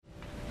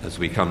As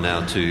we come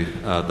now to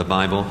the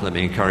Bible, let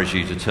me encourage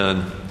you to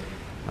turn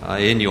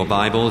in your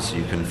Bibles.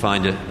 You can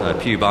find a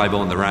pew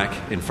Bible in the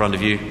rack in front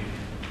of you,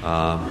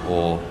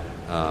 or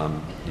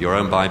your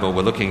own Bible.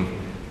 We're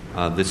looking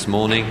this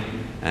morning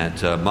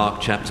at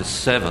Mark chapter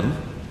 7,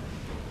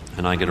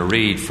 and I'm going to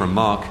read from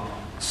Mark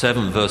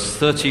 7 verse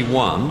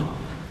 31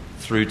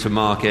 through to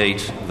Mark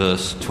 8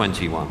 verse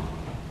 21.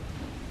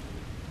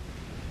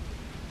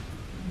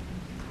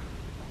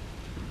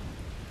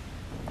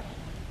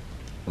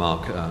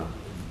 Mark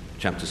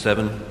chapter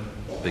 7,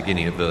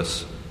 beginning at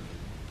verse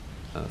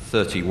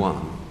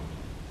 31.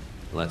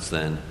 Let's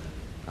then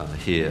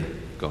hear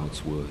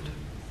God's word.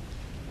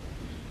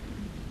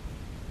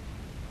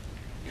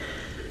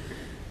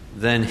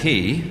 Then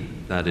he,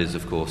 that is,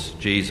 of course,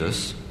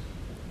 Jesus,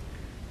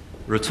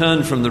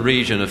 returned from the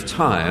region of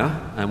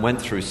Tyre and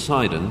went through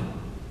Sidon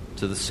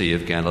to the Sea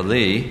of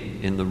Galilee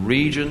in the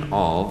region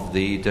of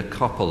the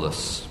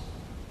Decapolis.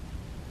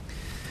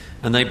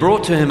 And they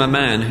brought to him a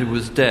man who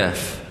was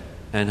deaf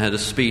and had a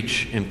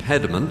speech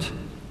impediment,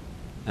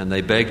 and they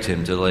begged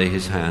him to lay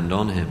his hand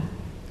on him.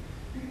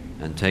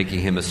 And taking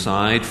him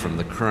aside from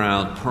the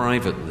crowd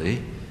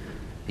privately,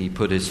 he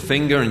put his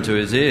finger into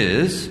his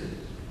ears,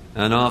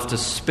 and after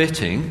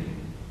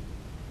spitting,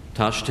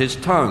 touched his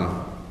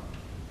tongue.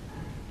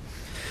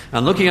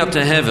 And looking up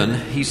to heaven,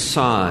 he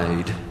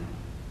sighed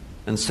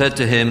and said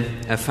to him,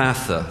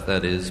 Ephphatha,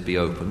 that is, be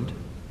opened.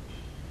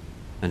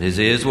 And his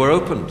ears were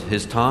opened,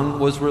 his tongue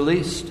was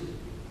released,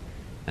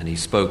 and he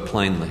spoke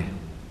plainly.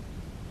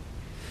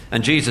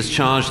 And Jesus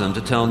charged them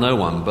to tell no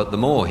one, but the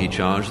more he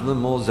charged them, the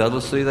more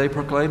zealously they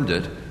proclaimed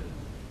it.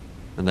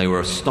 And they were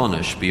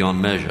astonished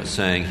beyond measure,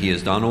 saying, He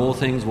has done all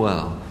things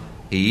well.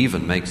 He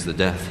even makes the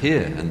deaf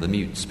hear and the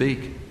mute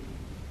speak.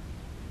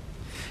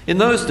 In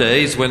those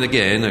days, when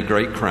again a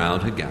great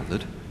crowd had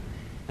gathered,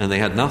 and they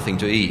had nothing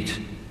to eat,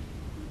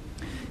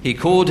 he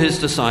called his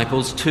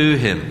disciples to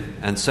him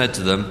and said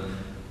to them,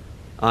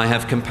 I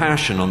have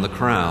compassion on the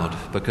crowd,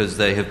 because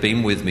they have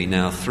been with me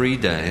now 3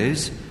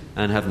 days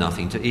and have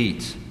nothing to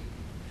eat.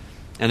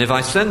 And if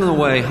I send them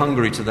away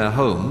hungry to their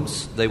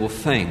homes, they will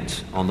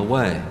faint on the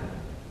way.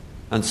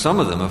 And some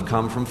of them have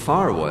come from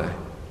far away.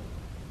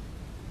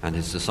 And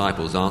his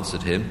disciples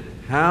answered him,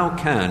 How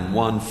can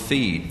one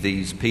feed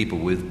these people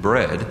with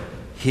bread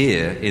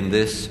here in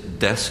this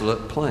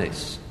desolate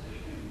place?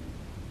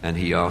 And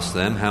he asked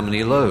them, How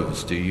many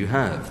loaves do you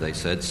have? They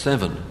said,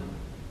 7.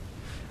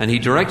 And he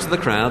directed the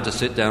crowd to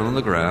sit down on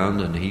the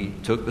ground, and he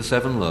took the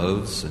 7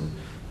 loaves, and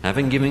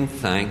having given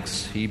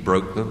thanks, he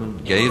broke them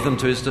and gave them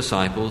to his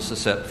disciples to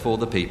set before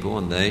the people,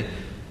 and they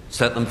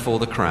set them before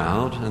the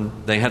crowd. And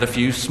they had a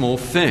few small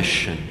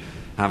fish, and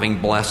having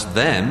blessed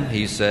them,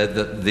 he said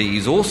that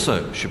these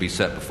also should be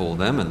set before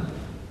them. And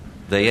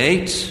they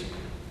ate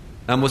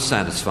and were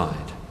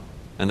satisfied.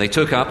 And they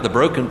took up the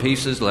broken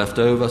pieces left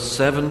over,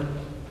 7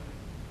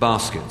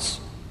 baskets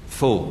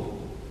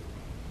full.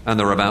 And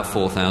there were about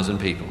 4,000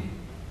 people.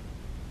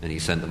 And he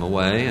sent them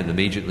away, and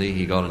immediately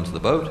he got into the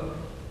boat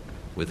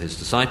with his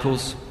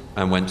disciples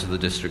and went to the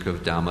district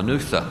of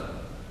Dalmanutha.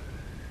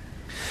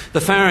 The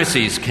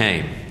Pharisees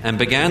came and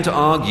began to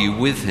argue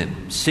with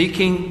him,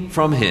 seeking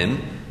from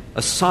him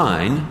a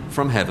sign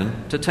from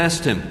heaven to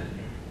test him.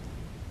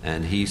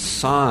 And he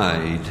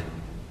sighed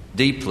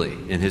deeply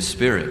in his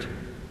spirit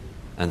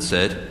and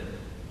said,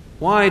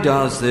 Why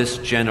does this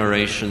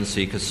generation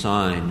seek a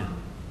sign?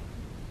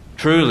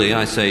 Truly,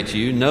 I say to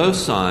you, no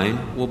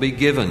sign will be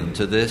given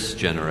to this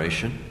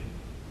generation.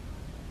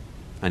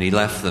 And he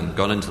left them,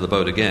 got into the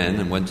boat again,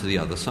 and went to the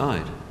other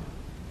side.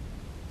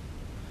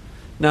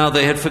 Now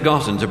they had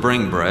forgotten to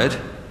bring bread,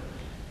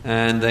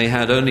 and they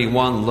had only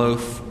 1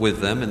 loaf with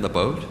them in the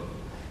boat.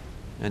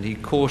 And he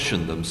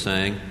cautioned them,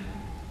 saying,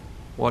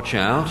 Watch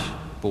out,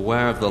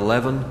 beware of the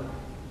leaven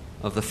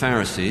of the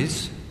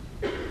Pharisees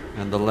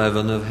and the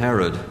leaven of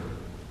Herod.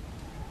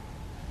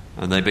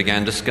 And they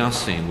began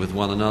discussing with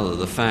one another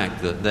the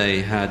fact that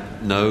they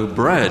had no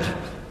bread.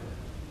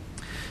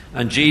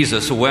 And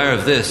Jesus, aware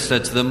of this,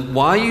 said to them,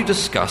 Why are you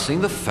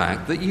discussing the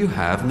fact that you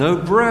have no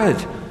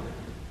bread?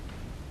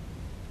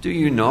 Do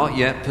you not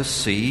yet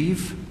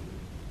perceive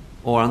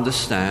or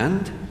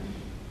understand?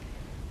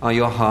 Are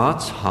your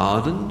hearts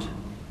hardened?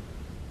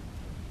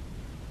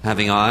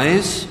 Having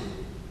eyes,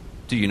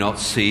 do you not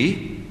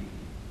see?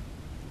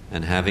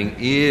 And having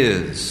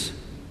ears,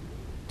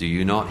 do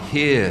you not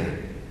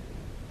hear?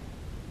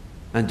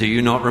 And do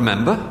you not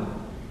remember?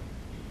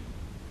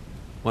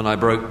 When I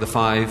broke the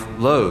 5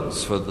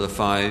 loaves for the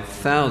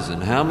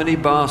 5,000, how many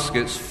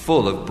baskets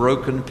full of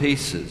broken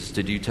pieces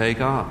did you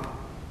take up?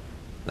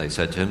 They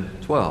said to him,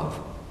 12.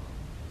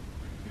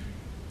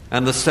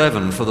 And the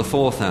 7 for the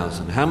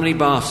 4,000, how many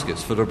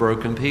baskets full of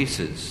broken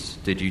pieces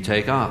did you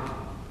take up?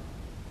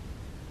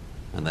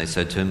 And they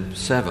said to him,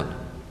 7.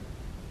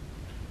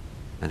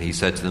 And he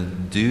said to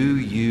them, Do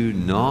you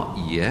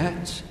not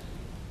yet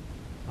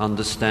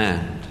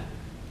understand?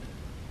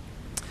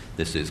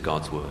 This is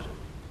God's word.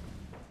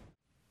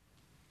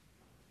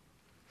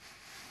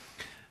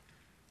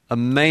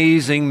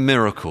 Amazing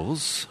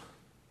miracles,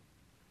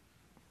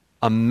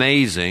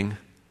 amazing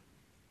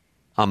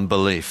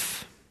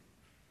unbelief.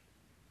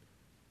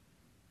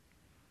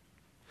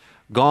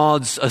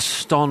 God's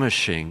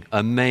astonishing,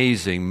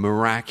 amazing,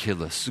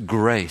 miraculous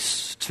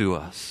grace to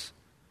us.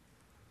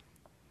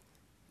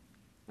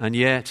 And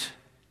yet,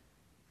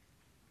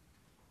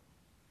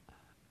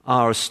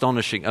 our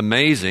astonishing,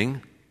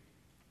 amazing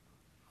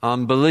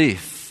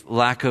unbelief,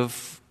 lack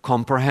of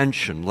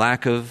comprehension,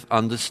 lack of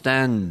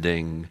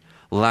understanding,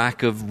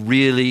 lack of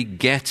really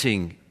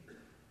getting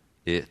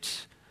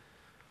it.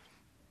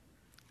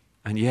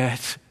 And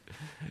yet,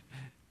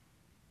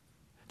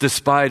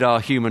 despite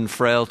our human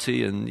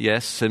frailty and,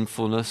 yes,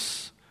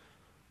 sinfulness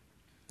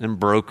and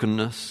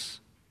brokenness,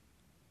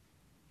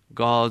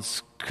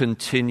 God's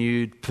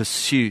continued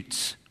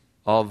pursuit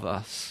of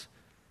us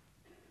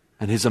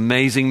and His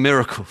amazing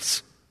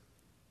miracles,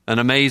 an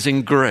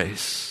amazing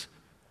grace,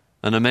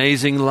 an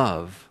amazing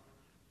love,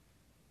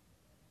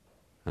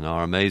 and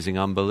our amazing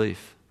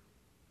unbelief.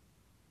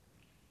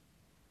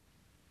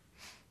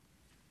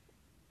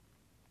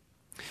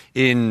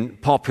 In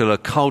popular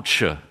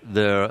culture,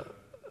 there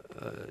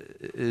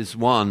is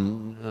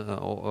one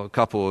or a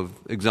couple of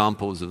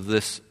examples of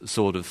this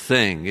sort of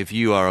thing. If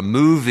you are a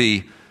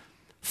movie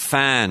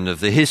fan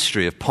of the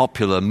history of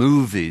popular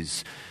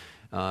movies,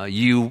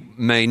 you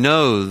may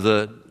know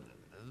that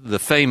the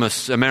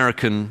famous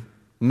American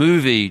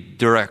movie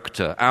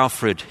director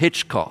Alfred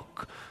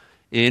Hitchcock,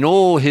 in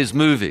all his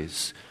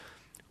movies,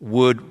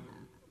 would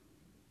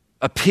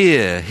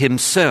appear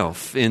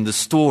himself in the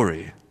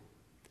story.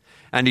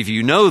 And if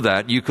you know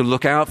that, you can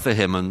look out for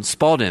him and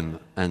spot him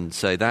and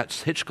say,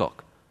 that's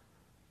Hitchcock.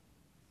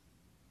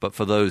 But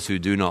for those who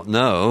do not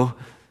know,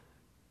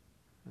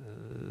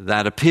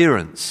 that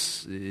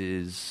appearance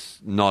is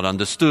not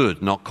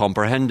understood, not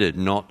comprehended,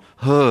 not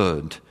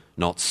heard,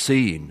 not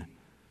seen.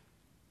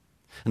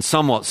 And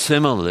somewhat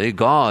similarly,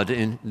 God,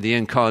 in the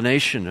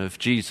incarnation of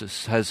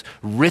Jesus, has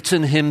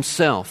written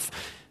Himself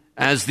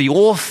as the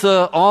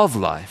author of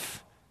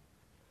life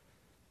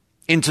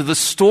into the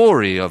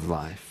story of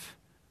life,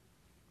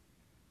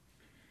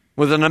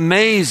 with an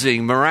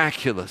amazing,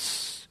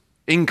 miraculous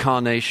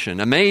incarnation,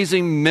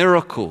 amazing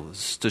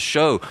miracles to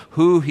show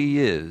who He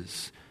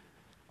is.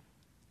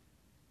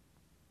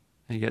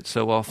 And yet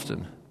so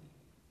often,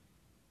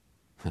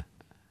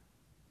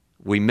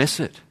 we miss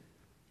it.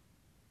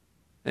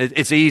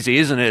 It's easy,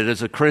 isn't it,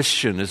 as a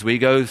Christian, as we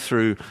go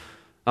through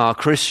our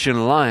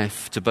Christian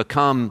life, to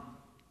become,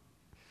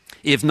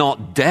 if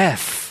not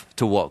deaf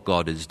to what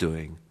God is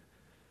doing,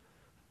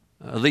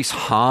 at least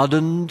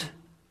hardened,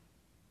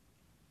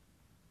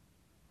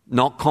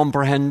 not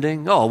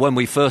comprehending. When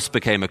we first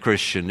became a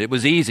Christian, it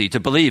was easy to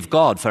believe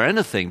God for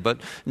anything,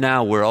 but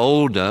now we're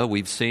older,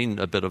 we've seen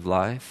a bit of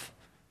life.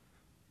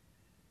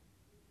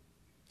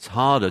 It's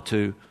harder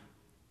to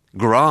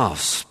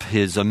grasp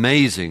His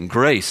amazing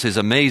grace, His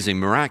amazing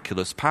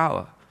miraculous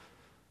power.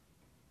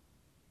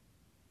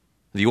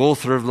 The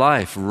author of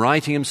life,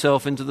 writing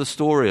Himself into the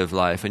story of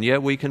life, and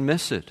yet we can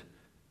miss it.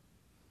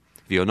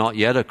 If you're not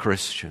yet a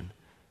Christian,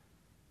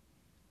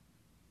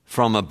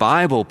 from a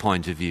Bible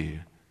point of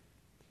view,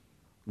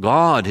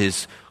 God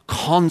is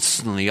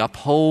constantly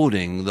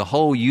upholding the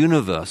whole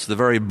universe, the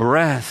very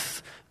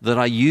breath that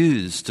I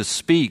use to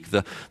speak,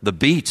 the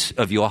beat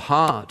of your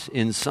heart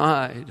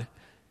inside,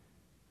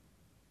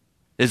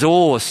 is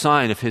all a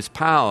sign of His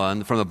power.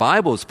 And from the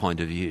Bible's point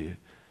of view,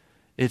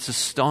 it's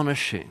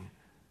astonishing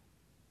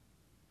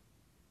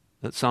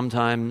that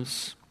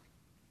sometimes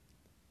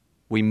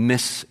we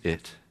miss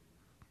it.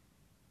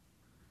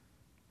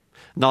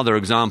 Another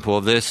example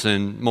of this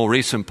in more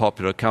recent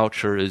popular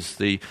culture is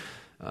the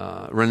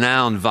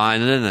renowned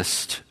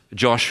violinist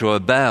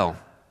Joshua Bell.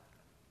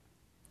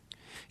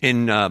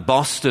 In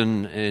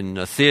Boston, in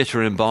a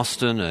theater in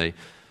Boston, a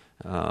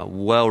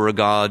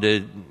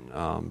well-regarded,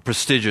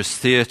 prestigious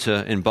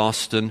theater in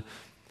Boston,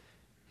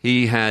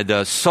 he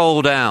had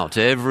sold out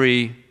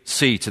every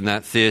seat in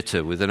that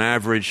theater with an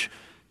average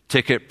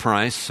ticket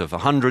price of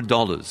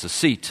 $100 a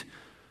seat.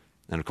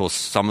 And of course,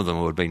 some of them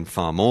would have been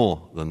far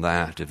more than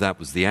that, if that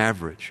was the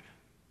average.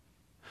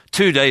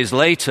 2 days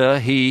later,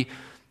 he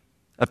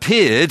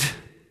appeared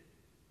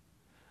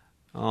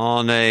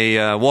on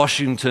a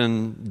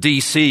Washington,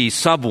 D.C.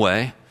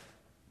 subway,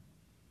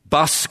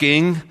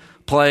 busking,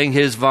 playing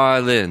his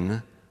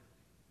violin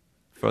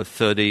for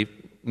 30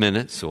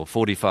 minutes or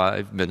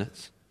 45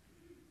 minutes.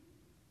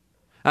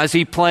 As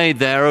he played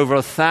there, over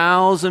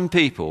 1,000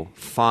 people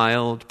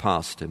filed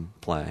past him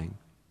playing.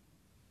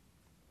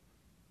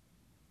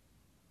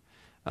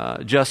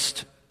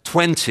 Just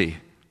 20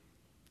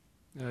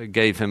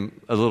 gave him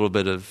a little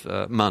bit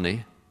of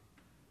money.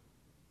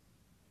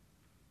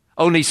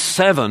 Only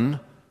 7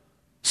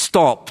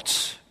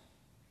 stopped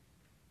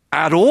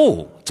at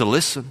all to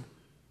listen.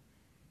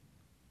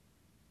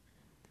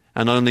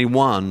 And only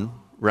 1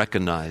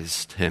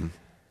 recognized him.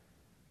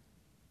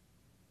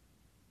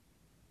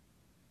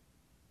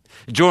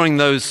 During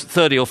those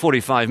 30 or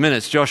 45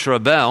 minutes, Joshua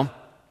Bell,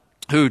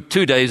 who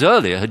 2 days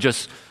earlier had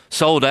just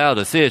sold out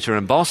a theater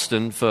in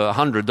Boston for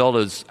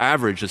 $100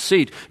 average a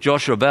seat,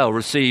 Joshua Bell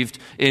received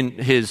in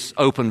his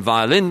open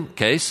violin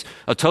case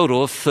a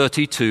total of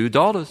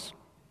 $32.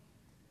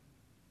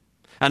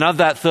 And of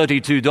that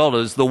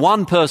 $32, the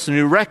one person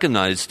who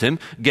recognized him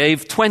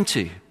gave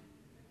 20.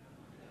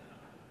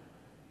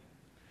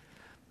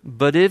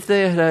 But if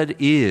they had had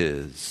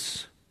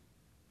ears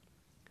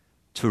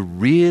to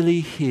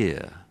really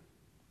hear,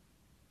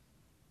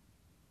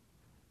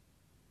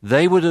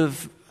 they would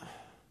have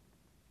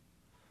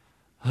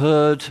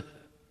heard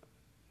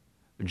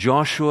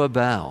Joshua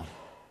Bell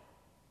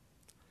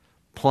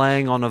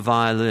playing on a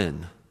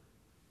violin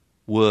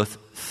worth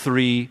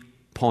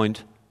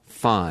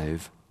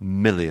 $3.5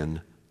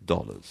 million.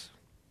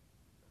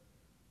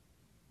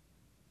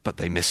 But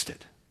they missed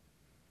it.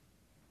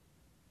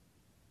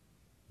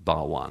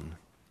 Bar one.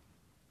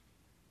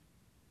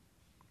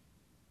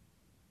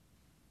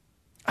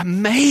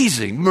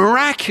 Amazing,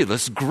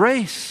 miraculous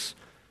grace.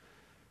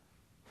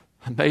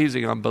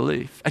 Amazing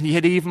unbelief. And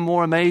yet even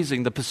more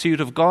amazing, the pursuit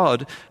of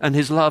God and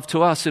his love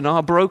to us in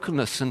our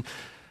brokenness and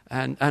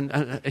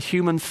a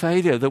human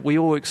failure that we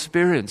all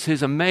experience.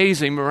 His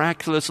amazing,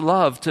 miraculous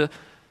love to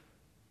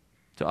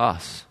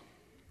us.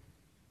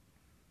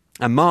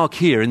 And Mark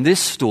here in this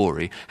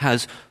story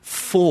has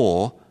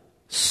 4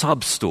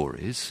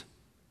 sub-stories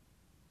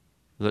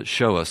that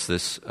show us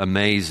this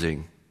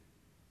amazing,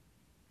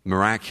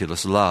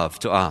 miraculous love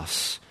to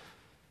us,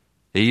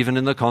 even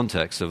in the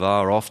context of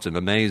our often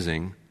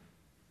amazing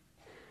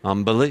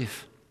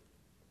unbelief.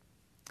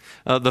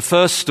 The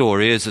first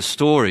story is a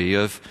story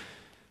of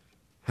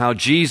how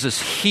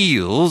Jesus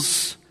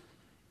heals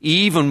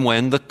even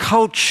when the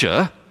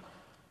culture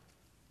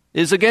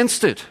is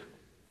against it.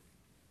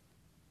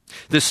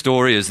 This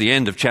story is the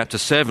end of chapter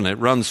 7. It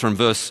runs from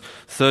verse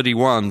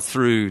 31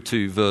 through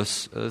to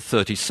verse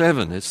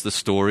 37. It's the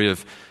story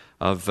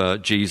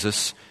of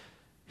Jesus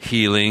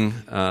healing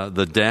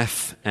the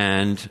deaf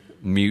and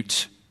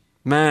mute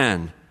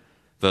man.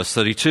 Verse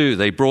 32,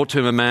 they brought to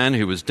him a man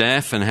who was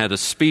deaf and had a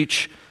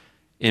speech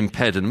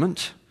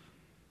impediment,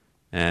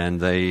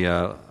 and they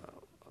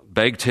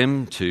begged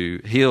him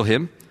to heal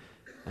him,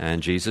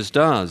 and Jesus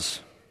does.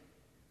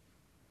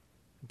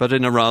 But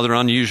in a rather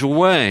unusual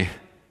way.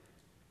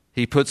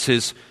 He puts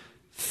his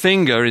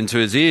finger into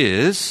his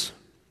ears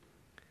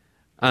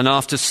and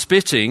after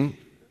spitting,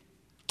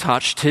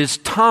 touched his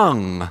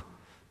tongue.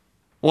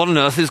 What on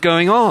earth is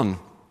going on?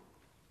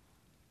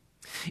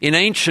 In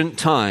ancient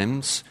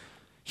times,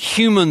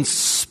 human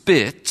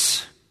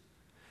spit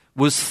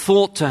was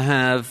thought to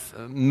have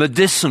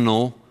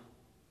medicinal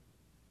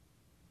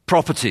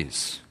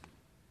properties.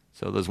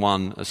 So there's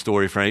a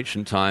story from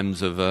ancient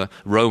times of a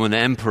Roman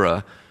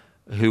emperor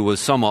who was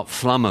somewhat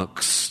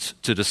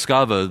flummoxed to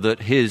discover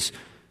that his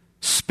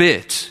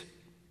spit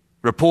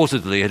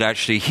reportedly had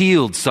actually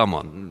healed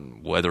someone.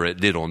 Whether it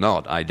did or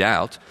not, I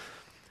doubt.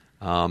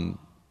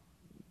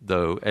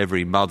 Though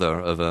every mother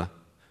of a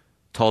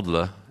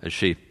toddler, as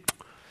she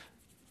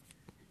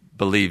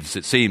believes,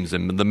 it seems,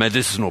 in the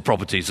medicinal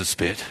properties of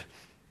spit.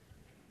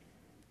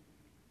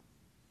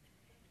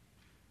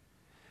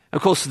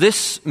 Of course,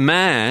 this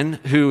man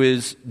who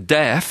is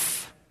deaf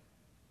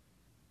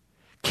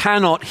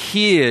cannot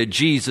hear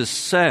Jesus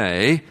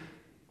say,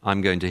 I'm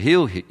going to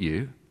heal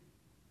you.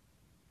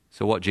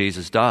 So what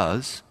Jesus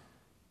does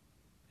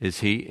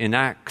is he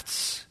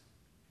enacts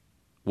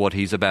what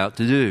he's about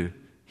to do.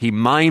 He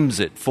mimes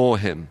it for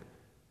him.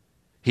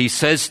 He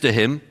says to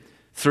him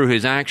through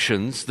his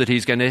actions that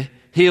he's going to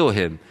heal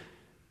him.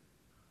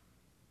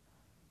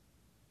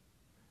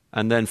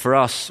 And then for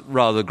us,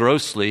 rather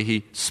grossly,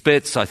 he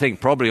spits, I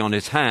think, probably on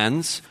his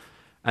hands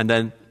and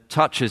then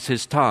touches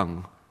his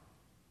tongue.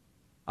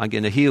 I'm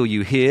going to heal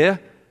you here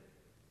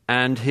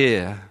and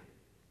here.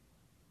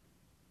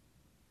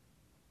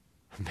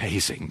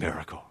 Amazing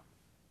miracle.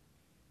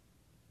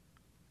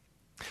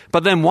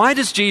 But then why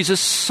does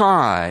Jesus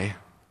sigh?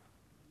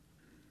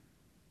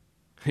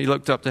 He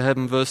looked up to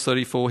heaven, verse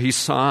 34. He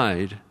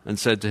sighed and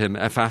said to him,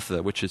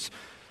 Ephphatha, which is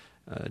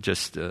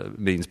just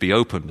means be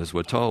opened, as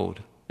we're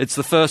told. It's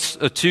the first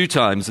 2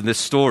 times in this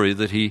story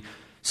that he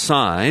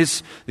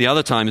sighs. The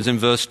other time is in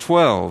verse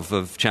 12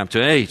 of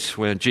chapter 8,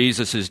 where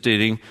Jesus is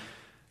dealing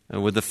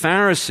with the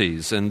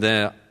Pharisees and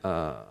their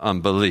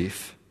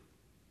unbelief.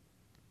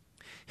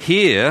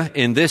 Here,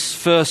 in this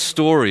first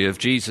story of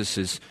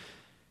Jesus'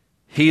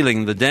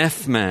 healing the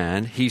deaf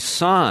man, he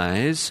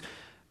sighs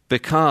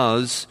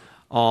because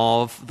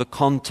of the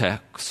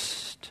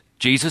context.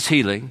 Jesus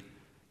healing,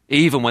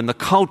 even when the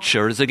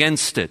culture is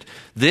against it.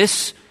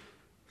 This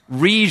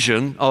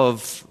region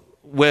of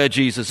where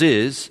Jesus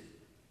is,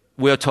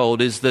 we're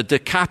told, is the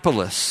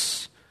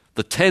Decapolis,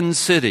 the 10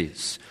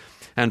 cities.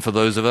 And for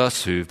those of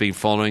us who've been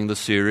following the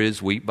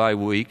series week by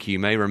week, you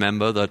may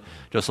remember that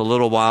just a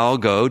little while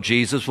ago,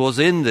 Jesus was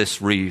in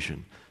this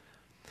region.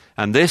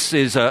 And this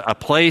is a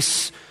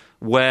place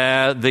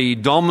where the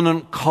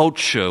dominant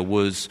culture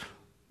was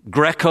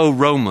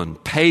Greco-Roman,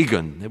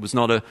 pagan. It was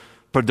not a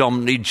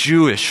predominantly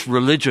Jewish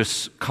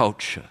religious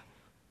culture.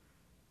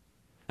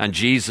 And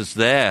Jesus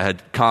there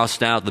had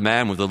cast out the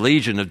man with a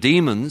legion of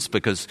demons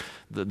because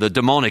the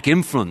demonic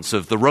influence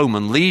of the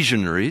Roman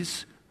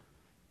legionaries.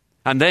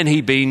 And then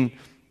he'd been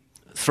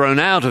thrown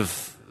out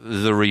of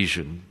the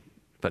region.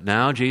 But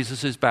now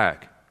Jesus is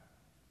back.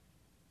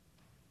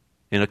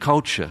 in a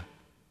culture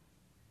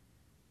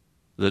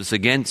that's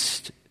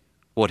against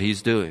what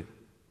he's doing.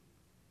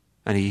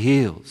 And he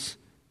heals.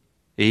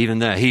 Even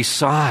there, he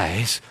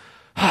sighs,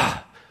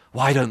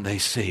 why don't they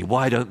see?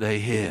 Why don't they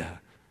hear?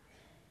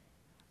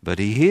 But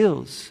he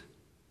heals.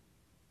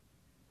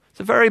 It's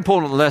a very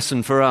important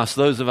lesson for us,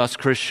 those of us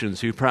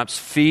Christians who perhaps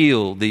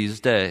feel these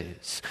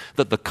days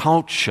that the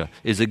culture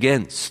is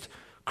against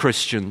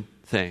Christian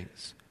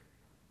things.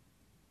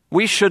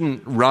 We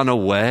shouldn't run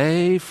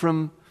away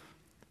from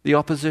the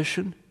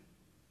opposition,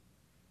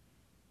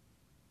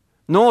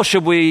 nor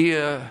should we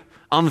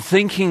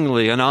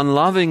unthinkingly and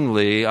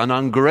unlovingly and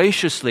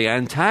ungraciously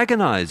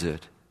antagonize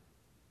it.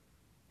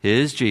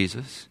 Here's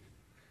Jesus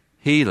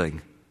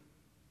healing,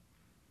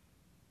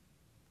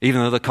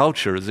 even though the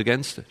culture is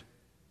against it.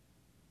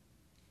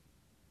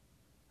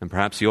 And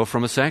perhaps you're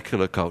from a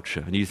secular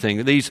culture and you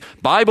think, these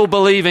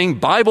Bible-believing,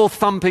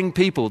 Bible-thumping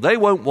people, they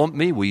won't want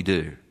me. We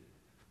do.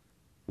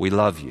 We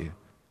love you.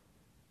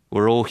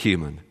 We're all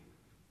human.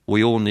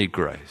 We all need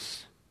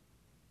grace.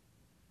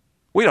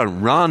 We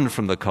don't run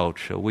from the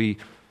culture. We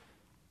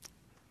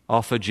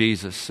offer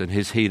Jesus and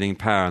his healing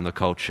power in the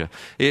culture.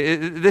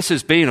 This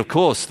has been, of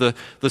course, the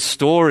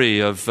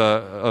story of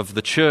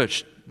the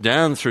church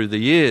down through the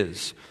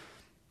years,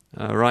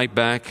 right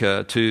back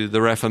to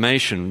the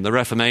Reformation. The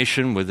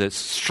Reformation with its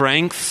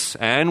strengths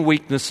and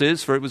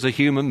weaknesses, for it was a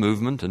human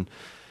movement, and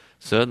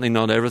certainly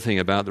not everything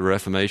about the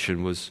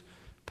Reformation was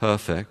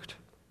perfect.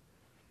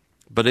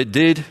 But it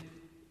did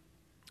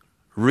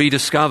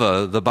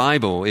rediscover the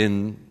Bible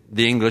in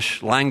the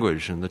English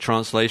language and the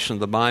translation of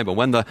the Bible.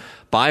 When the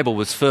Bible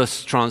was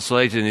first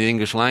translated in the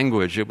English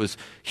language, it was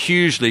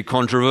hugely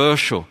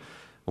controversial.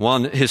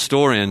 One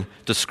historian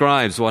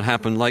describes what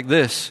happened like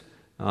this,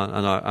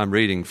 and I'm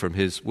reading from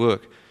his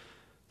work.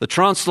 The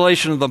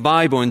translation of the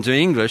Bible into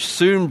English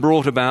soon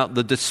brought about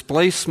the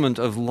displacement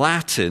of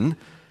Latin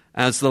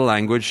as the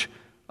language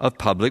of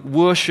public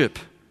worship.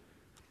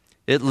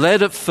 It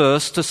led at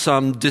first to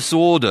some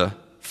disorder,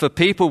 for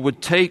people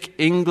would take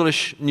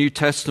English New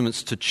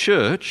Testaments to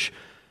church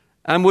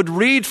and would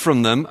read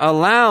from them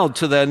aloud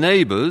to their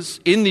neighbors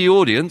in the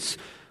audience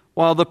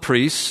while the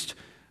priest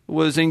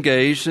was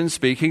engaged in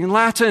speaking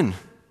Latin.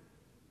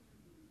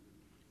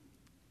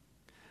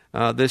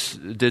 This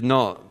did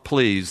not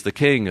please the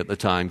king at the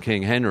time,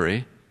 King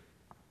Henry,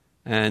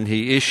 and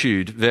he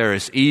issued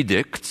various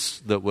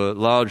edicts that were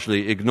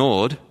largely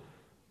ignored,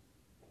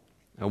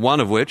 one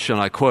of which, and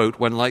I quote,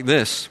 went like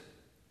this: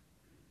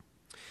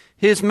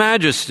 His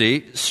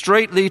Majesty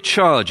straitly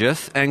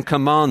chargeth and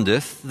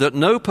commandeth that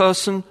no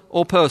person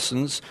or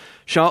persons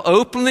shall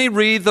openly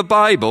read the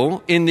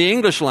Bible in the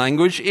English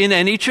language in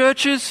any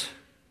churches.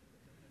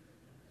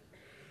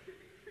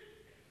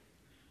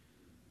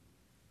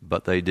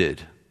 But they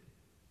did.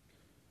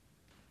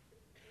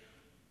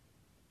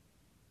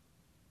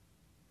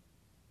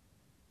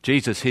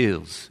 Jesus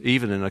heals,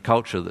 even in a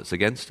culture that's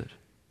against it.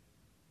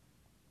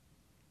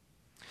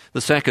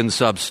 The second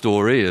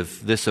sub-story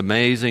of this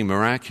amazing,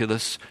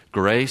 miraculous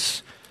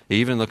grace,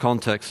 even in the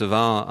context of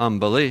our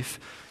unbelief,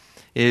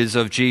 is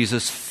of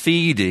Jesus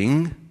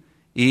feeding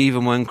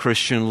even when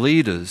Christian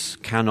leaders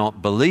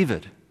cannot believe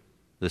it.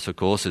 This, of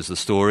course, is the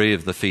story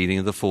of the feeding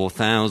of the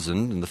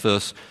 4,000 in the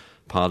first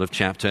part of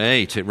chapter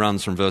 8. It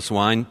runs from verse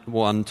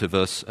 1 to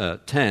verse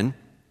 10,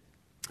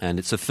 and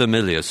it's a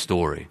familiar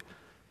story.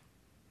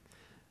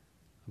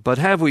 But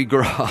have we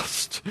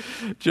grasped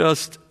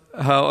just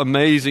how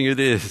amazing it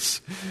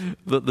is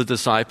that the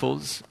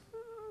disciples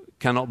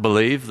cannot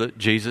believe that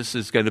Jesus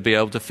is going to be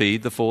able to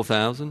feed the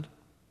 4,000?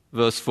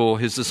 Verse 4,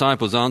 his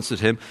disciples answered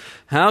him,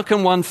 "How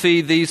can one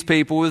feed these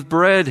people with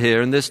bread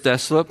here in this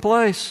desolate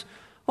place?"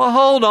 Well,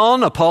 hold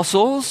on,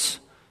 apostles.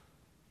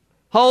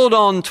 Hold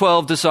on,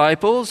 12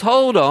 disciples.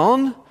 Hold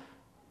on.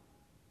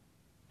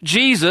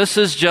 Jesus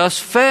has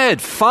just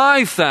fed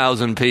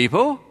 5,000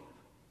 people.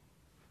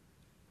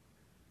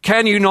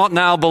 Can you not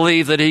now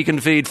believe that he can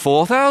feed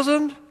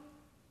 4,000?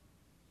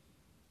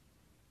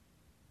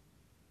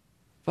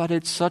 But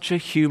it's such a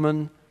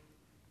human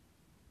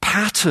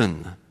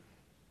pattern,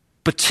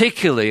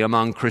 particularly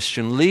among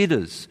Christian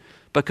leaders,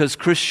 because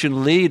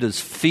Christian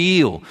leaders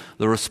feel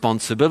the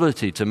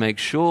responsibility to make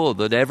sure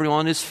that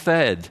everyone is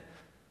fed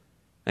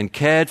and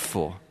cared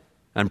for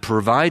and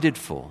provided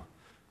for.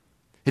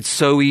 It's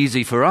so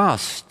easy for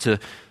us to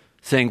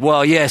think,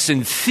 well, yes,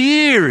 in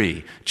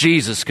theory,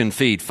 Jesus can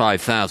feed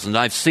 5,000.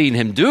 I've seen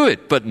him do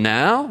it, but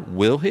now,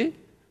 will he?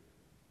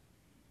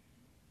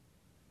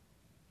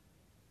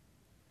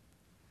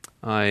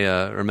 I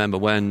remember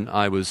when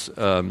I was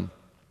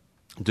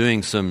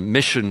doing some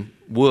mission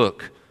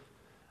work,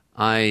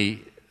 I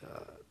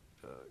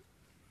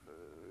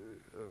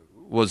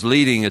was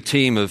leading a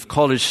team of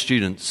college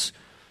students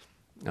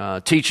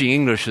teaching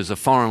English as a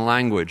foreign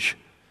language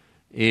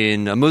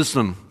in a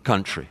Muslim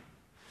country.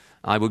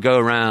 I would go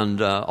around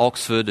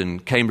Oxford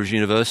and Cambridge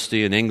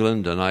University in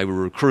England, and I would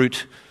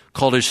recruit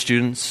college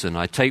students, and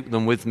I'd take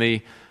them with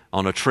me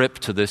on a trip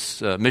to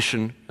this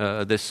mission,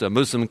 this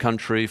Muslim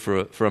country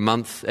for a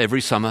month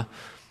every summer.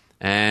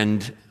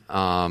 And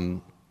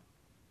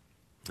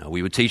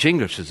We would teach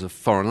English as a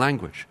foreign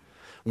language.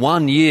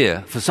 1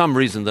 year, for some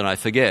reason that I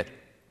forget,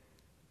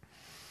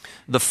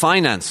 the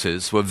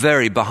finances were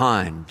very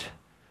behind.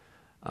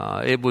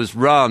 It was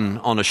run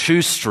on a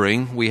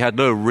shoestring. We had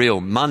no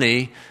real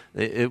money.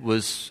 It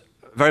was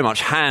very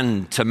much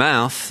hand to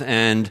mouth.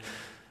 And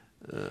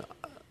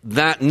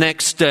that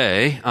next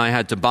day, I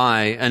had to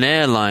buy an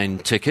airline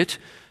ticket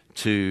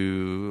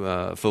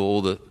for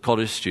all the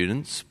college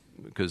students,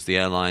 because the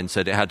airline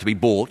said it had to be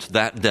bought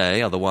that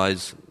day,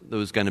 otherwise there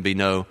was going to be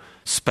no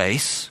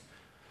space.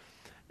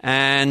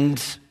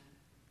 And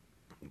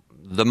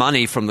the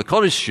money from the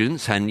college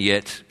students hadn't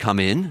yet come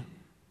in,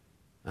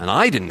 and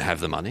I didn't have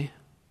the money.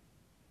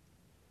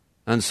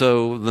 And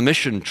so the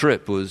mission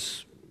trip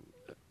was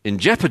in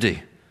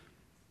jeopardy.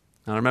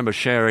 And I remember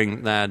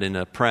sharing that in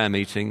a prayer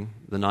meeting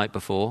the night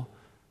before,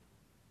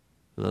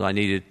 that I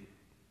needed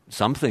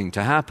something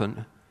to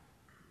happen.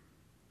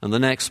 And the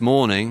next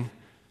morning,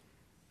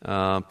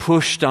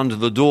 pushed under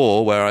the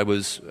door where I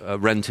was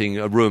renting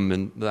a room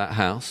in that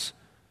house,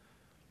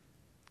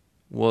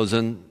 was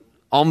an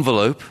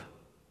envelope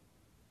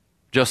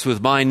just with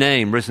my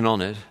name written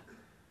on it,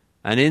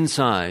 and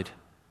inside,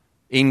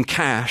 in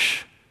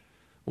cash,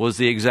 was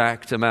the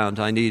exact amount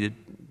I needed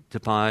to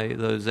buy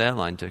those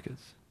airline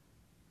tickets.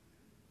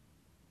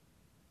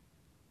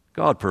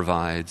 God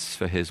provides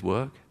for His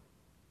work.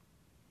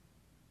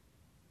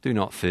 Do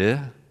not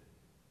fear.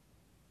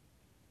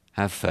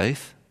 Have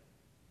faith.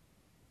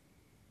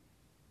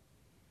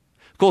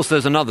 Of course,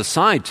 there's another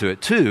side to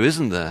it too,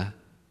 isn't there?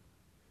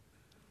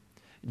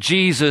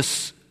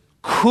 Jesus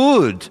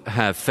could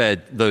have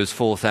fed those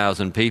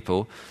 4,000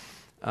 people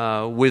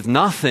with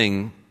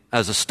nothing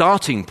as a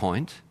starting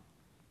point.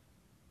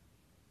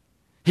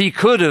 He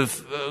could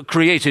have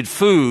created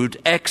food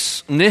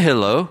ex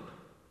nihilo,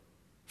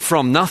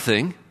 from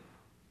nothing,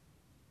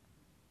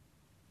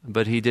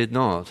 but He did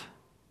not.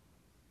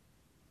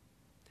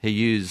 He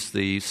used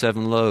the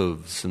 7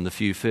 loaves and the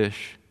few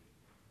fish.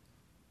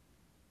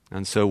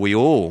 And so we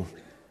all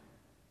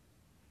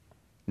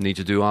need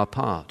to do our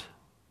part.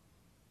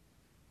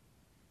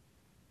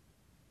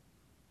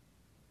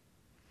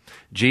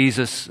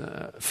 Jesus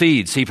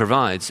feeds, He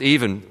provides,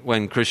 even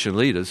when Christian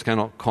leaders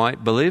cannot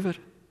quite believe it.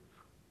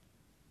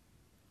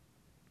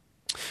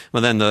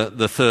 Well, then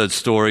the third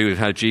story, we've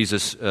had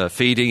Jesus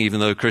feeding, even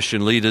though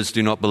Christian leaders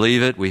do not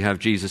believe it. We have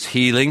Jesus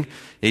healing,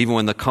 even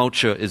when the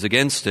culture is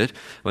against it.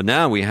 But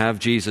now we have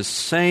Jesus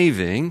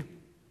saving,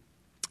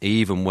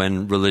 even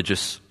when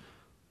religious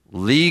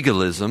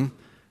legalism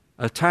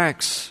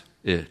attacks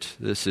it.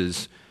 This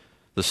is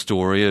the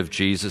story of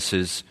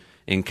Jesus'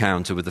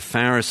 encounter with the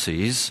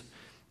Pharisees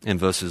in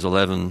verses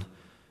 11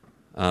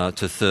 to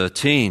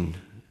 13.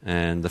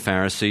 And the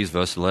Pharisees,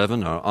 verse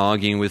 11, are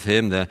arguing with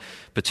Him. They're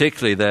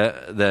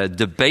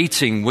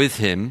debating with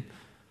Him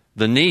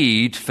the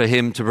need for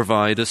Him to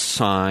provide a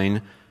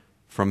sign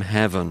from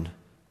heaven.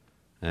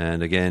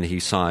 And again, He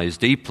sighs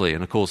deeply.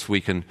 And of course, we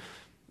can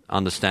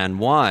understand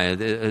why.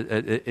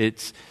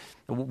 At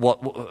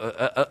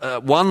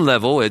one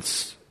level,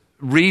 it's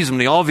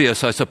reasonably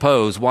obvious, I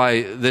suppose,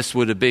 why this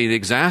would have been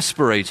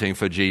exasperating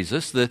for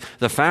Jesus. The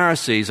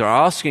Pharisees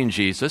are asking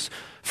Jesus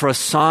for a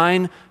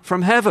sign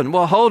from heaven.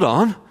 Well, hold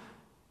on.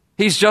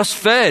 He's just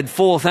fed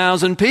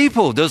 4,000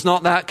 people. Does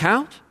not that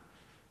count?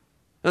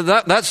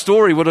 That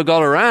story would have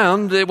got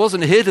around. It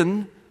wasn't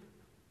hidden.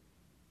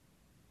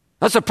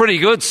 That's a pretty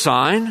good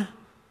sign.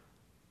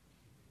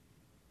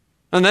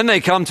 And then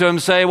they come to Him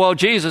and say, well,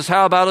 Jesus,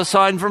 how about a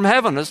sign from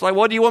heaven? It's like,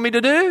 what do you want me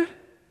to do?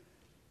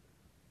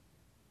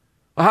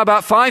 Well, how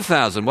about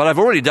 5,000? Well, I've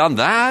already done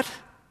that.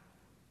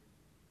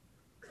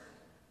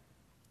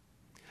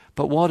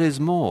 But what is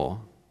more,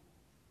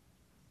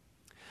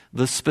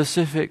 the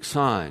specific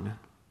sign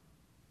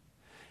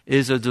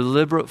is a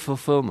deliberate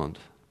fulfillment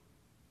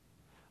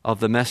of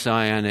the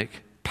messianic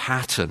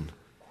pattern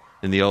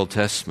in the Old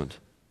Testament.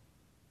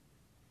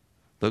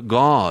 That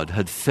God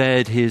had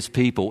fed His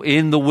people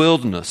in the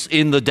wilderness,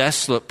 in the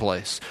desolate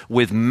place,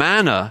 with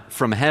manna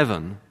from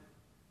heaven.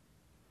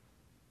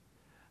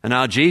 And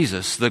now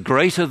Jesus, the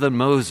greater than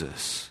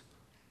Moses,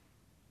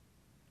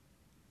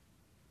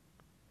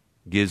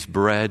 gives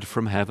bread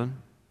from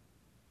heaven.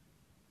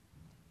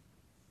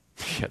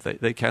 Yet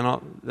they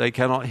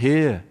cannot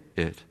hear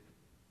it.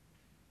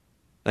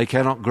 They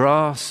cannot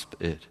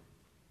grasp it.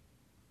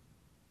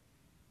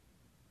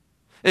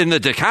 In the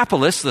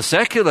Decapolis, the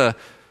secular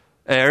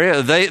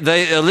area,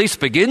 they at least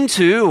begin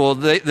to, or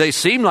they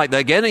seem like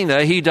they're getting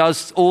there. He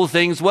does all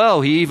things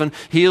well. He even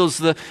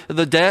heals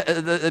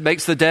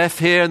makes the deaf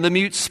hear and the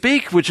mute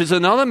speak, which is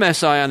another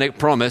messianic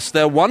promise.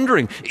 They're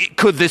wondering,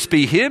 could this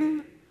be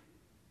Him?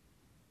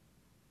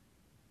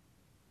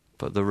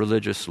 But the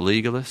religious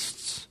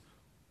legalists,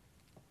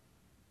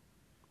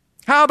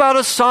 how about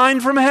a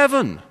sign from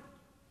heaven?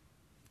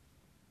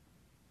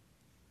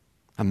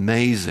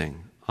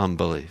 Amazing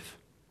unbelief.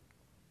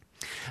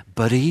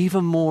 But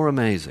even more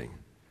amazing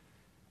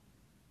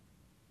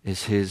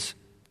is His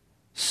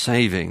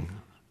saving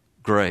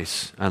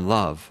grace and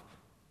love.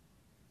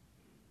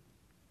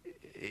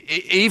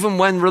 even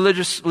when the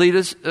religious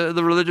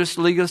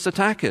legalists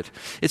attack it.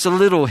 It's a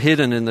little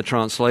hidden in the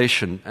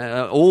translation,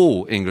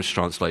 all English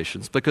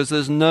translations, because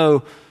there's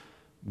no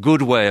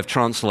good way of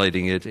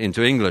translating it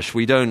into English.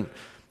 We don't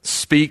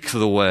speak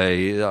the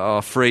way,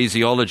 our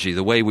phraseology,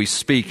 the way we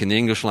speak in the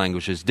English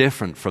language is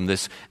different from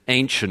this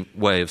ancient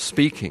way of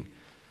speaking.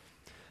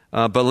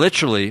 But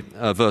literally,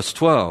 verse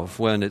 12,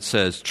 when it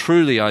says,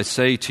 "Truly I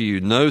say to you,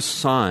 no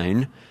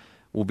sign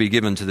will be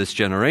given to this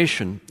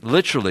generation,"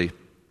 literally,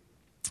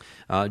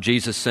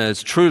 Jesus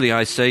says, "Truly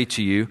I say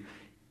to you,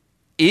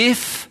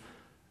 if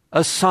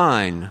a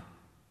sign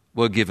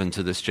were given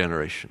to this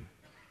generation."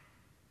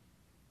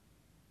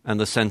 And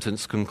the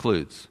sentence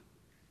concludes.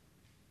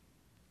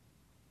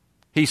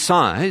 He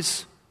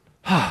sighs,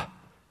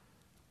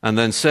 and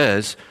then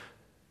says,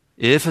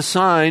 "If a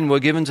sign were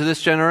given to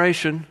this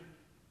generation."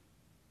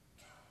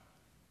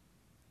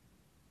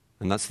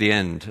 And that's the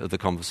end of the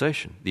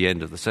conversation, the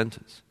end of the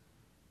sentence.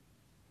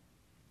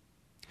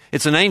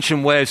 It's an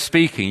ancient way of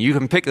speaking. You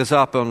can pick this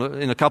up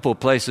in a couple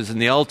of places in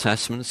the Old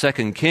Testament,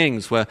 2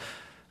 Kings, where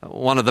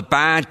one of the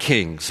bad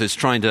kings is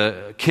trying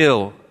to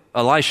kill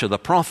Elisha the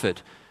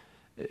prophet.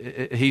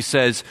 He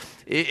says,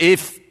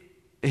 "If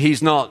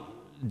he's not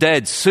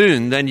dead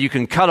soon, then you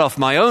can cut off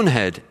my own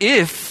head.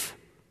 If,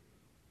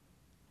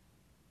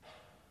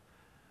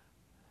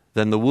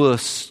 then the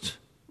worst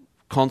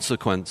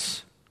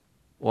consequence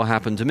will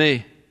happen to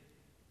me."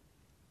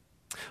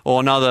 Or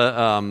another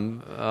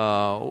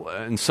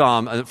in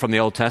Psalm from the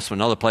Old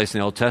Testament, another place in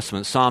the Old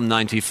Testament, Psalm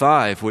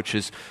 95, which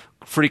is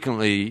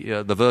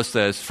frequently, the verse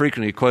there is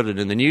frequently quoted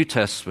in the New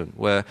Testament,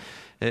 where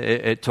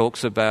it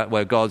talks about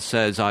where God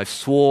says, "I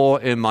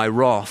swore in my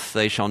wrath,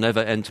 they shall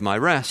never enter my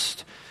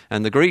rest."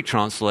 And the Greek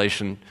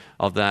translation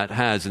of that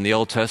has in the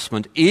Old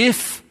Testament,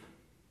 "If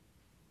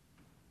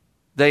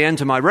they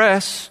enter my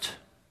rest,"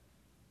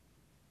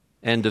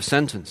 end of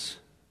sentence.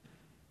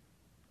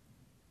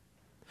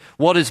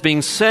 What is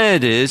being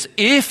said is,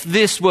 if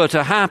this were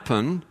to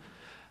happen,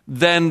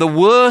 then the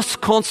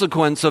worst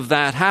consequence of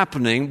that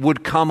happening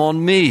would come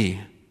on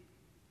me.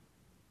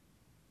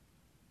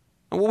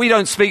 We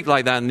don't speak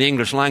like that in the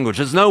English language.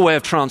 There's no way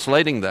of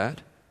translating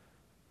that.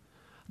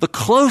 The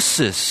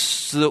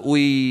closest that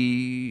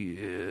we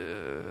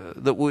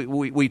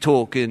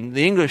talk in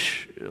the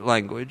English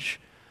language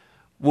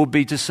would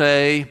be to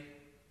say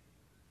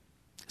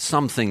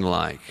something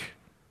like,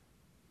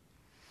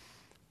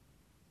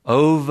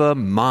 "Over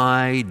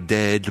my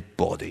dead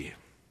body,"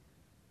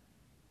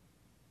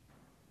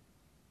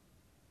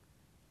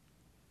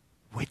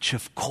 which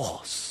of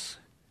course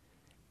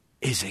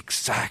is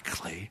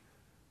exactly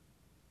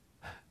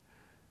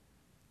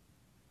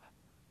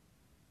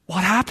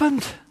what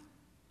happened.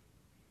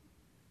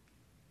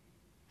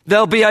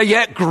 There'll be a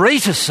yet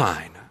greater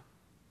sign,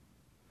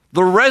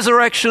 the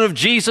resurrection of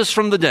Jesus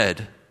from the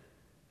dead,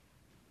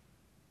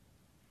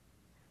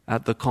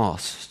 at the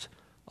cost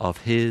of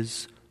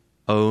his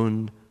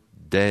own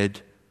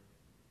dead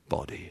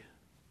body.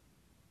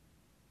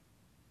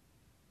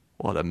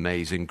 What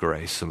amazing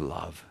grace and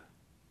love.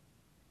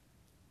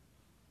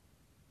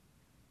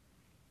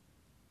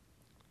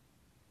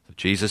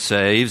 Jesus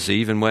saves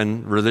even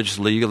when religious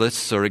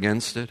legalists are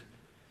against it.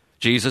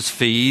 Jesus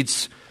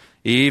feeds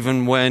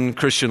even when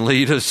Christian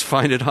leaders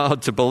find it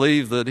hard to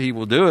believe that he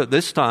will do it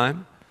this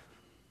time.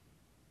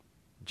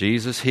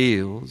 Jesus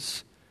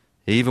heals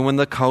even when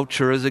the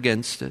culture is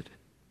against it.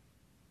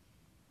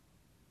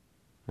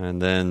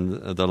 And then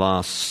the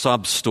last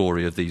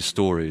sub-story of these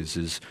stories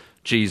is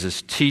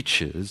Jesus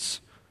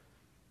teaches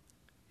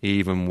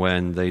even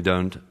when they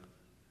don't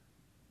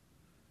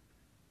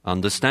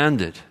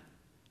understand it.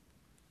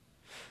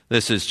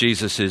 This is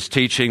Jesus'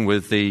 teaching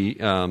with the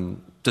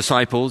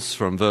disciples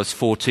from verse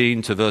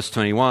 14 to verse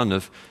 21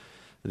 of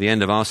the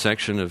end of our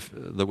section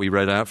that we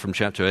read out from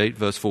chapter 8,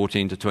 verse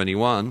 14 to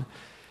 21.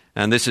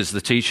 And this is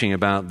the teaching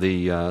about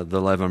the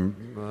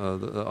leaven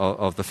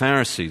of the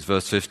Pharisees.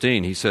 Verse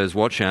 15, he says,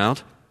 "Watch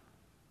out,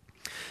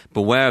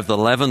 beware of the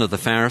leaven of the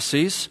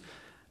Pharisees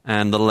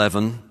and the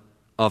leaven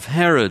of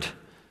Herod."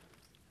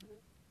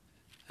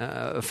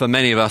 For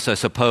many of us, I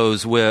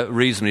suppose, we're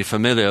reasonably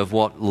familiar with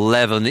what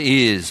leaven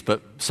is,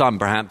 but some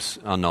perhaps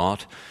are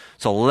not.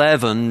 So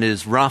leaven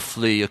is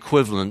roughly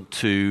equivalent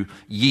to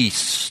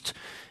yeast.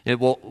 It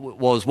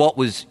was what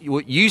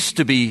used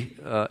to be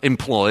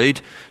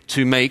employed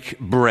to make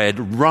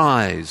bread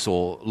rise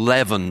or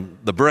leaven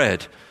the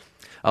bread.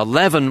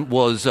 Leaven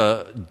was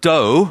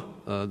dough,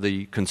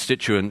 the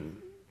constituent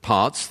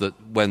parts that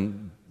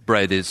when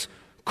bread is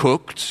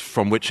cooked,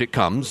 from which it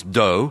comes,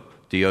 dough,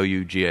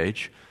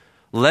 D-O-U-G-H.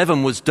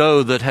 Leaven was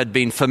dough that had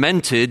been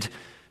fermented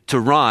to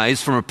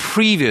rise from a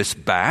previous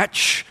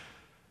batch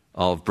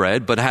of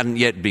bread, but hadn't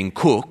yet been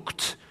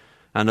cooked.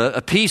 And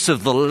a piece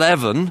of the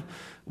leaven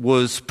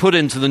was put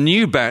into the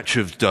new batch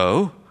of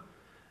dough,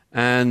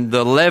 and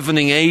the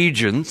leavening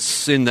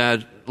agents in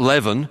that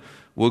leaven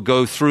would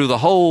go through the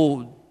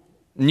whole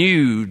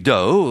new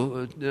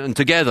dough, and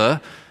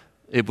together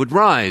it would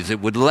rise, it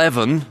would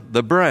leaven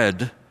the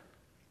bread.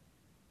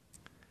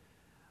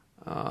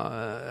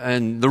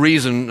 And the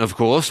reason, of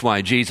course,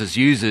 why Jesus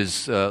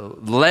uses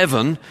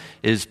leaven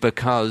is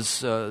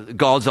because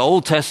God's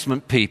Old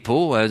Testament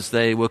people, as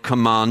they were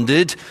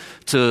commanded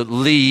to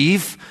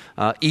leave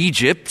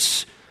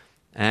Egypt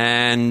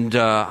and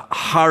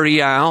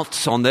hurry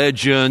out on their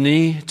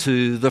journey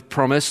to the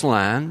Promised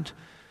Land,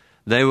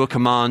 they were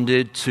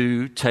commanded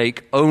to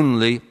take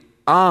only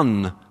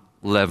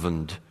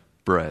unleavened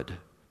bread.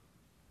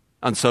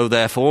 And so,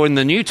 therefore, in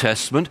the New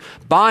Testament,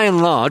 by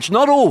and large,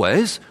 not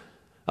always,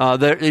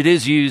 it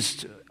is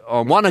used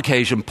on one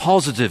occasion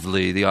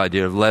positively, the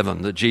idea of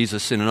leaven, that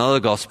Jesus in another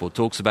gospel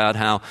talks about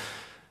how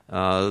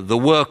the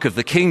work of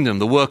the kingdom,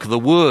 the work of the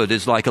word,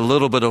 is like a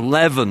little bit of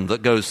leaven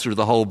that goes through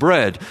the whole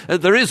bread.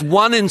 There is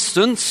one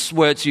instance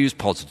where it's used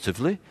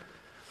positively,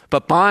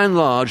 but by and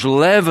large,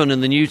 leaven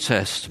in the New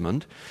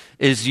Testament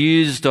is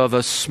used of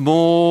a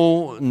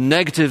small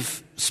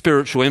negative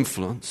spiritual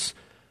influence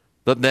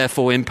that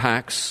therefore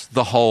impacts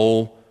the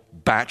whole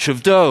batch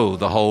of dough,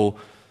 the whole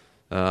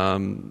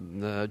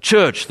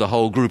church, the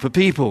whole group of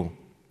people.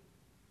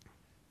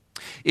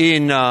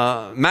 In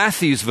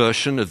Matthew's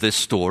version of this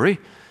story,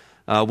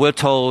 we're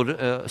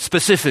told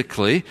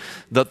specifically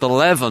that the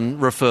leaven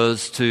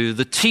refers to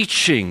the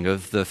teaching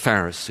of the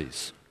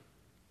Pharisees.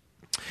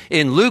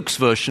 In Luke's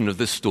version of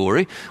this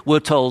story, we're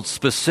told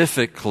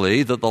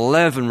specifically that the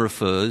leaven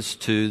refers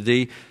to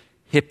the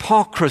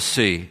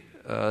hypocrisy.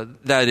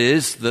 That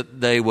is,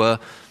 that they were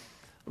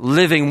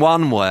living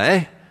one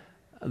way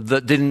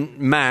that didn't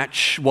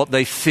match what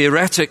they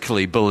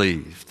theoretically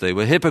believed. They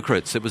were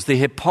hypocrites. It was the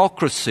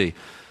hypocrisy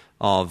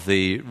of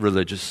the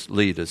religious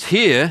leaders.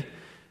 Here,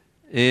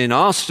 in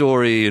our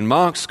story in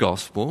Mark's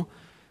Gospel,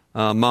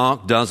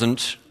 Mark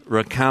doesn't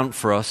recount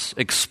for us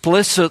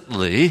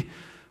explicitly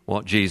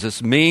what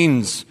Jesus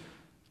means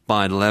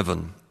by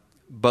leaven,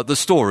 but the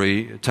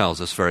story tells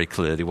us very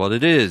clearly what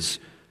it is.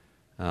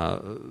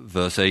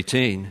 Verse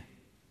 18,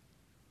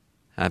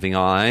 having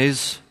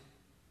eyes,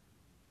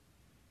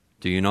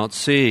 do you not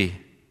see?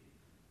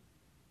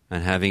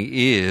 And having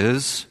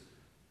ears,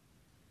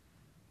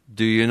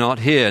 do you not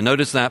hear?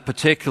 Notice that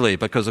particularly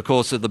because, of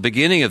course, at the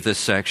beginning of this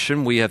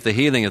section, we have the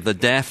healing of the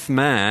deaf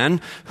man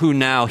who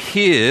now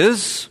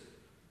hears.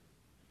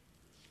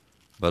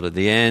 But at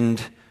the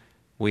end,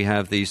 we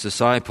have these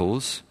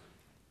disciples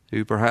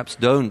who perhaps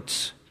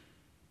don't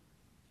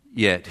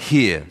yet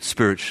hear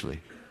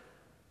spiritually.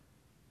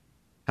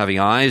 Having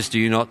eyes, do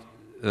you not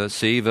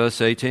see?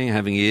 Verse 18,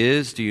 having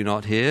ears, do you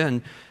not hear?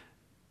 And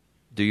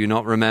do you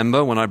not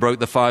remember when I broke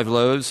the 5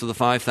 loaves of the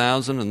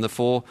 5,000 and the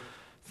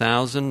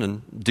 4,000?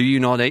 And do you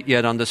not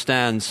yet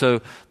understand?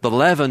 So the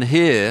leaven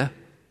here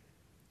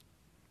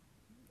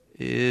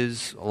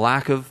is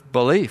lack of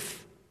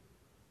belief,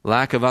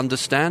 lack of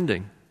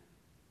understanding,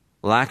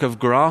 lack of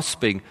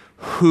grasping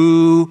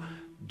who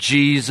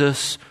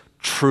Jesus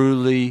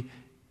truly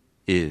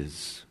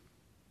is,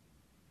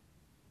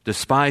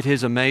 despite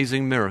his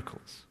amazing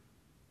miracles.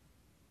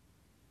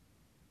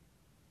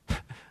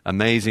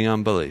 Amazing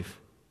unbelief.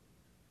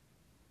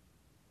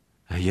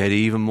 And yet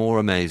even more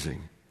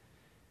amazing,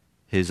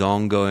 his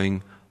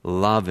ongoing,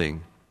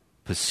 loving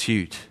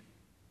pursuit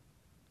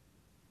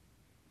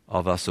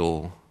of us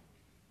all.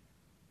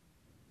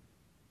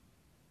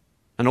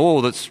 And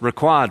all that's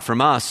required from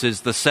us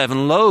is the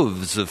 7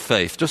 loaves of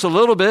faith, just a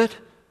little bit.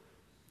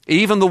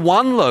 Even the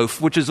 1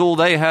 loaf, which is all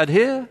they had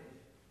here.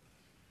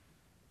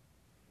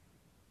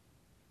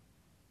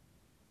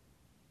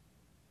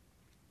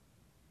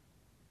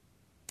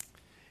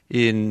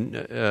 In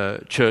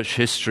church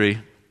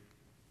history,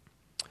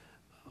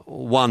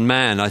 one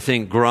man, I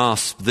think,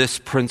 grasped this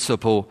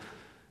principle,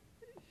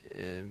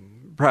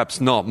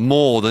 perhaps not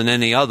more than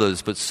any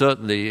others, but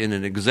certainly in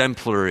an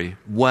exemplary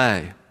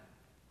way.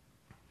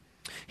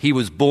 He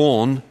was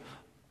born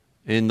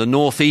in the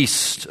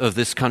northeast of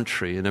this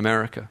country, in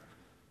America.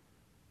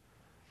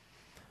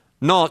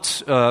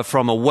 Not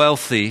from a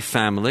wealthy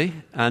family,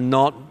 and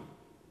not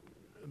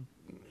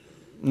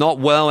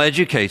well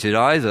educated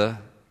either.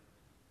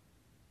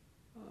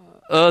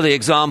 Early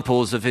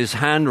examples of his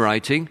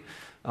handwriting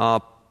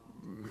are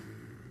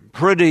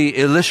pretty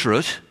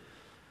illiterate,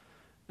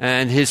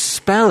 and his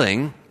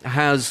spelling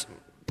has,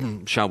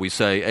 shall we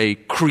say, a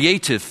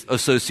creative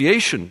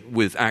association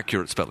with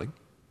accurate spelling.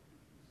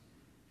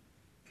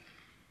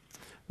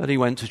 But he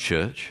went to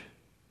church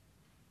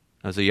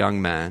as a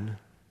young man.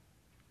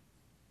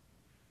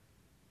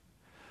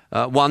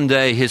 One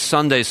day his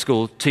Sunday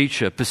school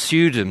teacher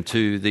pursued him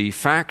to the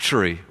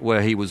factory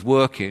where he was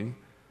working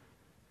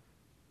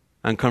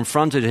and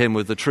confronted him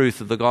with the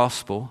truth of the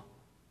gospel,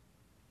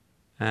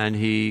 and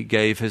he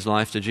gave his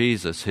life to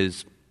Jesus,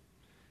 his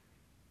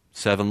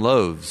 7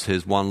 loaves,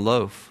 his 1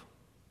 loaf.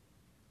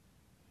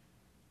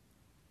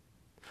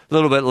 A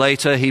little bit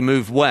later, he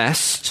moved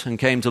west and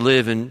came to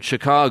live in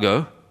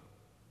Chicago,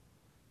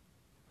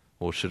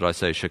 or should I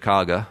say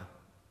Chicago.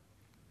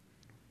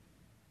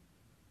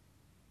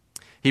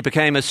 He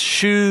became a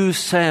shoe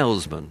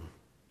salesman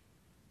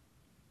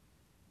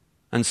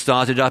and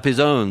started up his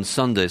own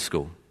Sunday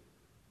school,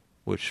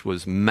 which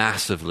was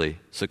massively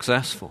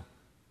successful.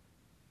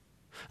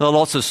 There are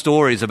lots of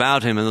stories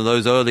about him in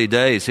those early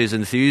days, his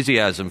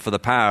enthusiasm for the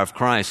power of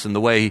Christ and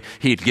the way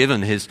he'd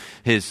given his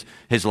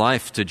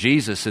life to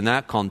Jesus in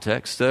that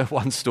context.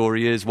 One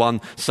story is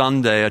one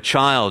Sunday, a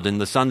child in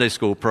the Sunday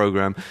school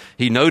program,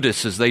 he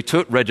noticed as they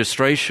took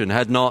registration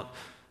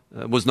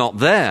was not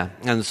there.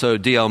 And so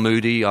D.L.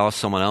 Moody asked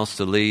someone else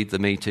to lead the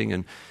meeting,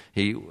 and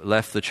he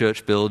left the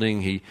church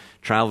building. He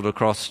traveled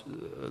across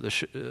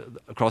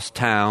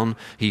town.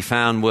 He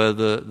found where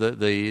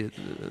the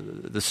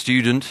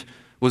student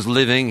was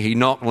living. He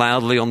knocked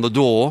loudly on the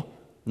door.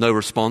 No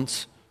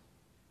response.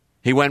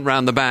 He went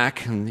round the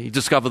back and he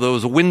discovered there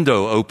was a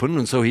window open,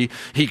 and so he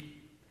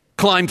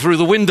climbed through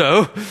the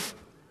window,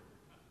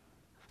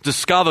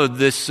 discovered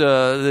this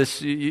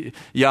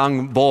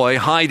young boy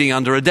hiding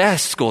under a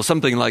desk or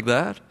something like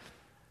that,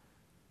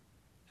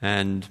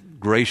 and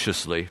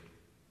graciously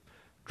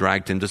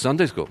dragged him to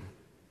Sunday school.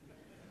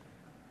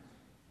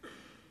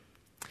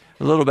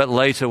 A little bit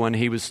later, when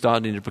he was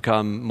starting to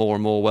become more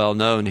and more well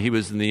known, he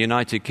was in the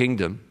United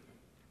Kingdom.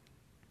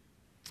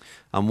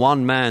 And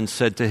one man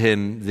said to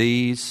him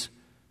these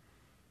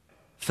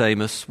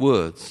famous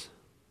words: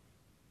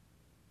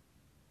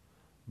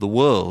 "The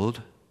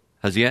world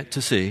has yet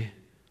to see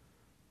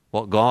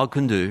what God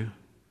can do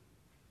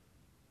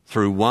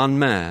through one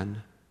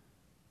man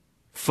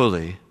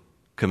fully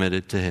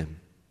committed to him."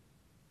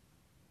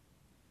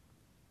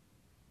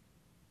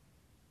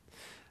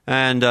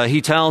 And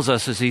he tells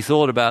us, as he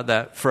thought about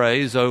that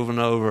phrase over and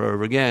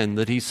over again,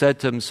 that he said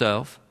to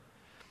himself,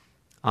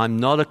 "I'm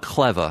not a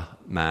clever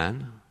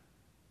man.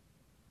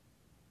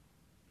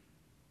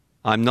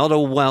 I'm not a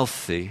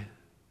wealthy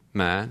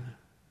man,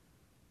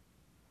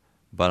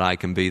 but I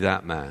can be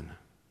that man."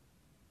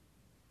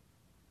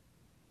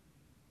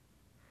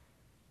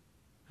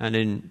 And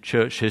in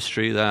church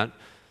history, that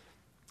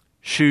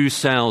shoe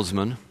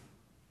salesman,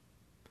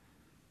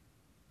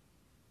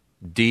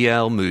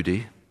 D.L.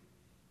 Moody,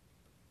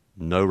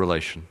 no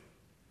relation,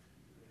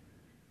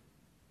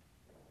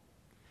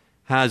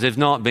 has, if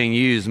not been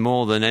used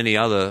more than any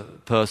other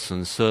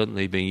person,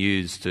 certainly been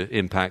used to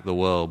impact the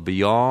world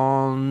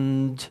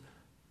beyond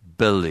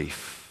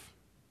belief.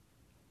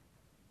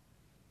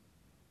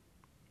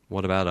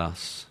 What about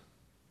us?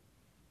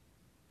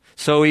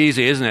 So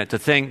easy, isn't it, to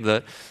think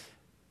that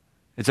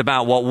it's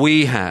about what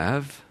we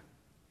have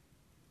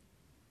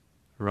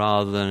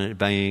rather than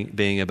it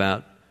being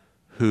about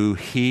who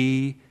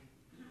He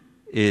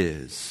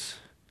is.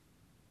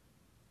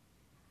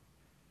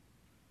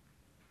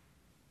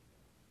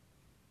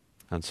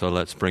 And so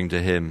let's bring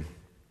to Him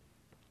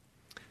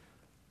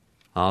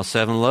our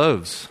 7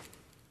 loaves,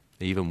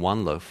 even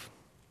one loaf.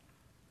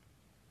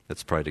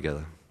 Let's pray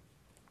together.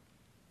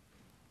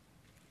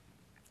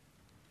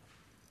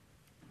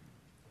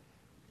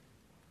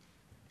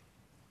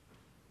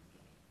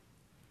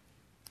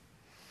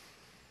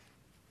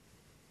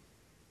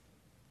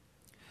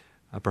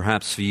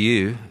 Perhaps for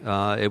you,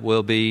 it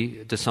will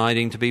be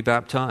deciding to be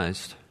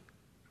baptized.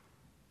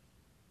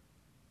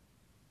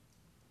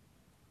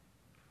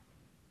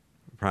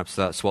 Perhaps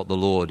that's what the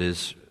Lord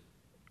is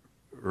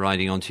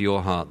writing onto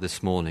your heart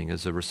this morning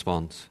as a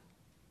response.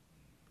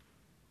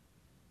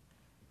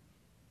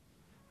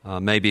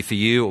 Maybe for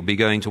you, it will be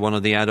going to one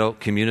of the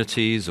adult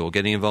communities or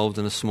getting involved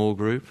in a small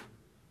group.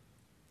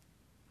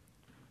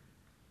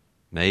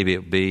 Maybe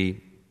it will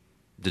be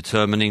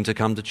determining to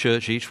come to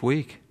church each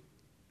week.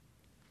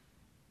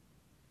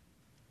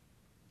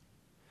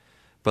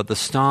 But the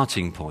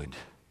starting point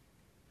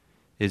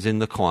is in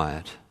the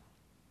quiet.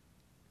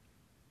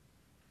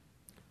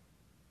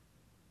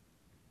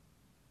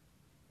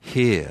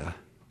 Hear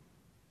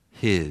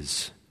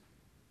His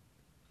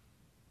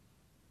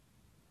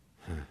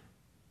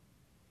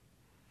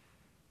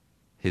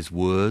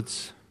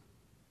words.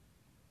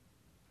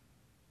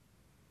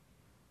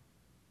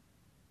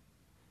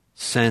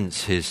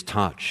 Sense His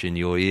touch in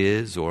your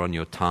ears or on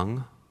your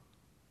tongue.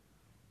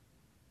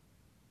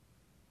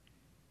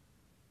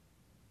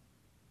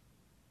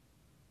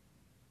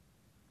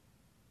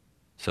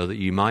 So that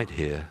you might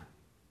hear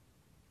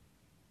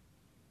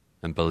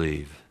and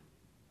believe.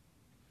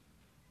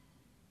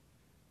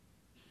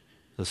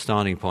 The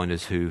starting point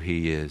is who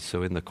He is.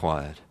 So in the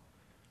quiet,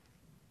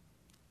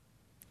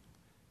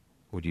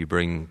 would you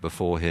bring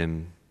before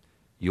Him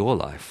your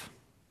life?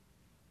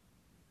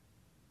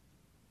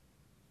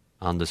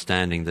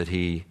 Understanding that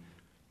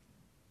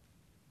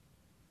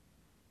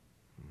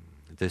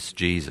this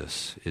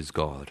Jesus is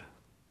God.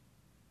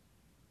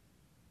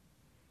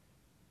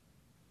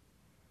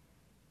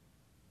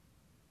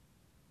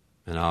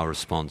 And our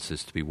response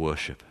is to be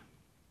worship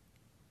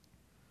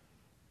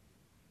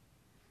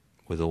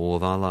with all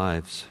of our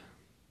lives.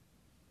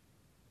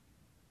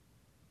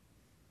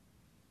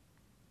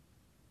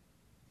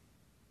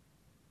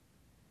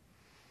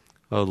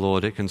 Oh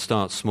Lord, it can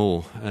start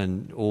small,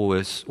 and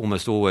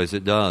almost always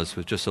it does,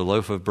 with just a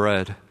loaf of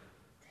bread.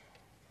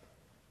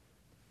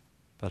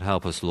 But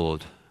help us,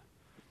 Lord,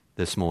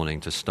 this morning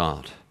to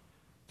start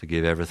to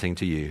give everything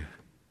to You,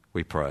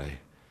 we pray,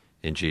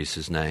 in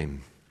Jesus'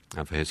 name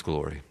and for His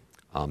glory.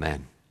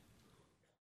 Amen.